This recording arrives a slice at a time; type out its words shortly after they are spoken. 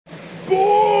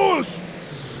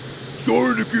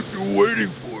Sorry to keep you waiting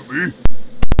for me.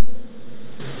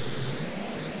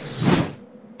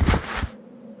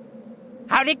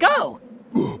 How'd it go?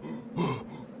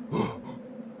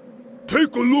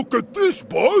 Take a look at this,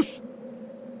 boss.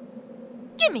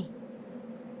 Gimme.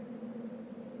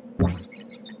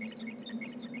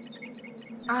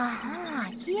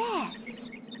 Yes.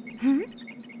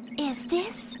 Is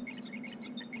this?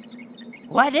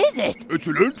 What is it? It's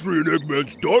an entry in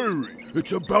Eggman's diary.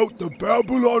 It's about the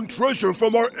Babylon treasure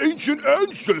from our ancient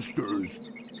ancestors.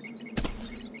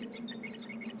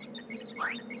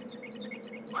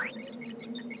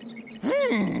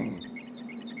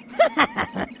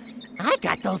 I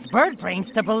got those bird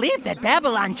brains to believe that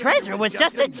Babylon treasure was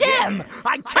just a gem.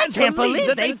 I can't believe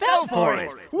that they fell for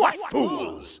it. What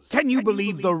fools! Can you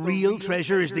believe the real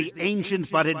treasure is the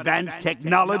ancient but advanced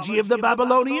technology of the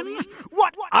Babylonians?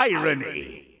 What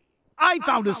irony! I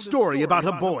found a story about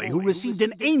a boy who received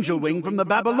an angel wing from the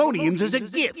Babylonians as a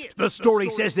gift. The story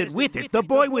says that with it, the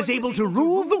boy was able to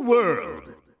rule the world.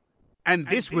 And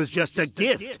this was just a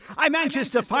gift. I'm anxious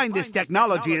to find this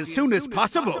technology as soon as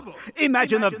possible.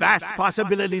 Imagine the vast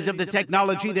possibilities of the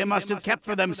technology they must have kept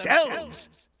for themselves.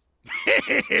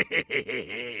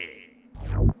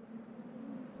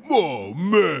 Oh,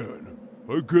 man.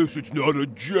 I guess it's not a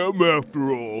gem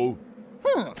after all.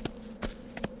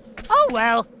 Oh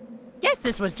well. Guess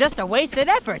this was just a wasted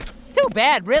effort. Too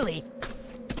bad, really.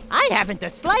 I haven't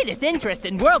the slightest interest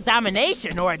in world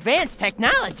domination or advanced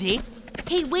technology.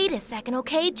 Hey, wait a second,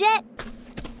 okay, Jet?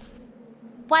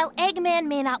 While Eggman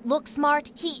may not look smart,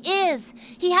 he is.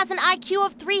 He has an IQ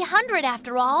of 300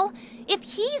 after all. If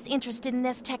he's interested in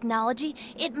this technology,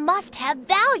 it must have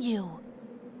value.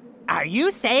 Are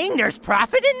you saying there's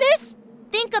profit in this?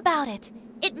 Think about it.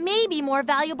 It may be more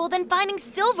valuable than finding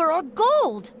silver or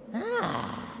gold.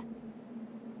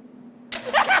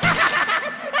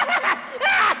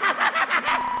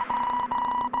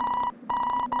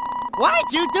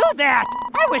 Why'd you do that?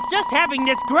 I was just having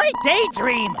this great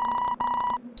daydream.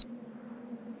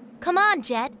 Come on,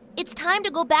 Jet. It's time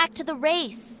to go back to the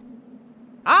race.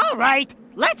 All right,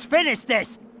 let's finish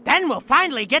this. Then we'll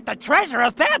finally get the treasure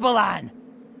of Babylon.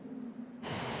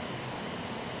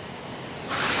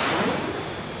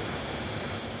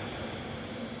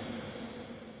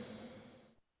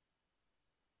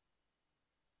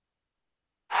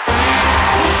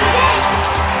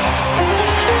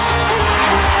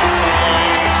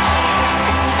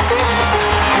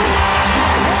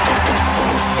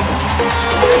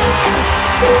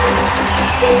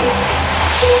 Jet,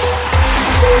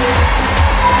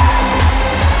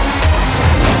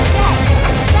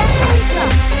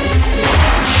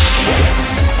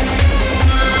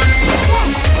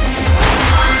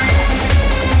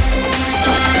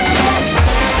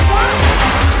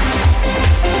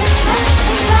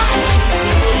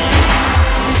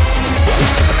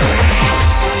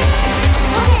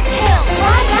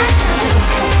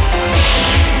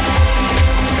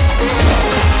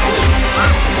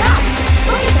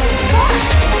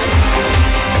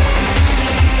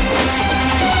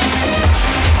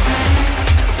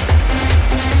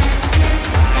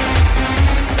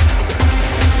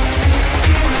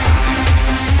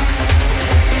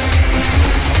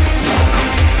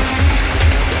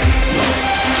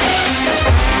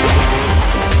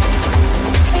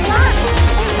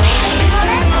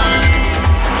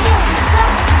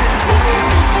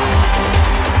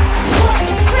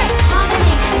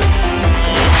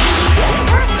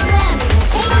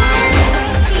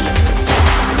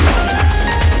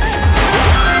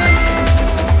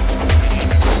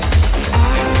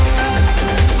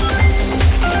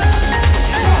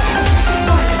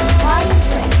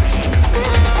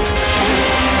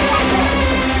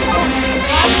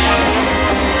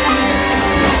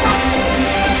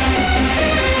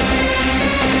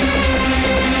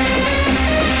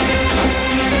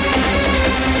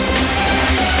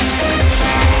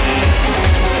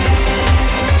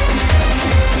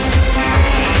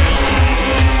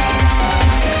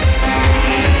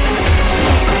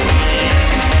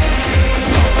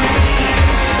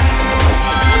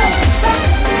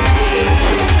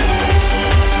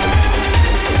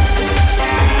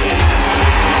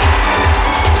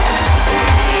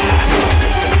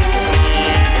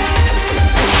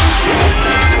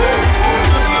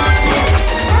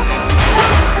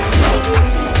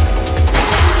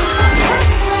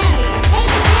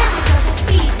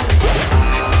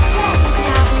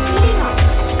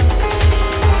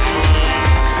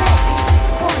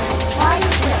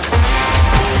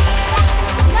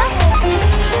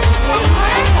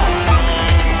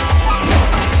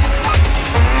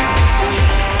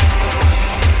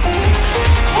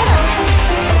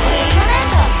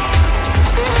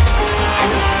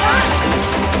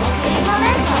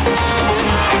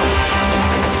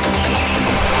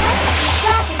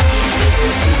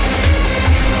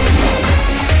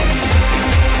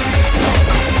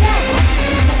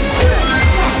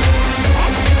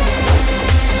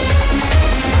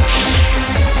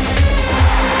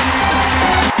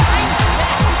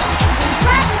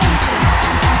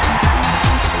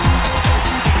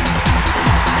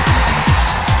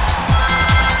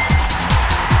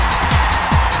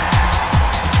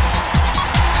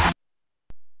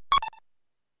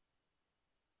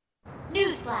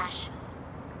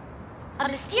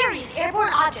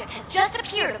 object has just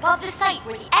appeared above the site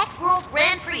where the X-World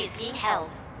Grand Prix is being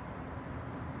held.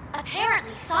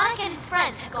 Apparently, Sonic and his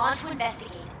friends have gone to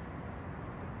investigate.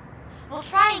 We'll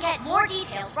try and get more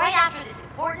details right after this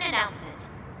important announcement.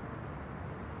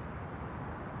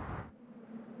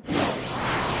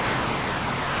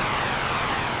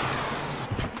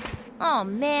 Oh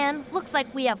man, looks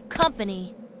like we have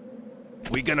company.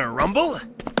 We gonna rumble?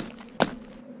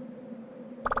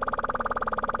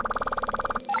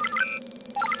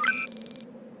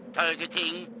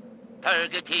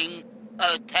 Targeting,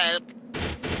 attack.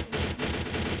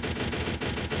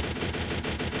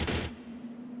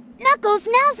 Knuckles,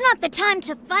 now's not the time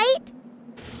to fight.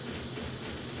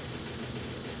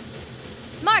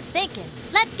 Smart thinking.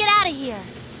 Let's get out of here.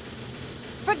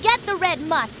 Forget the red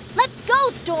mutt. Let's go,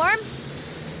 Storm.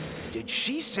 Did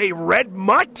she say red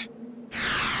mutt?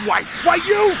 Why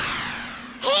you?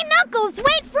 Hey, Knuckles,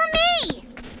 wait for me!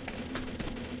 You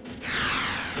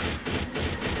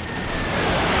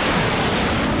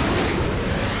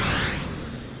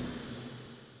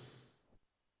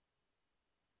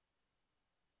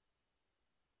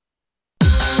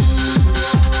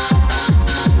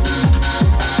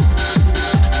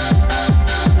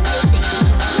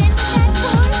think you can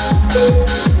win with that, Thor?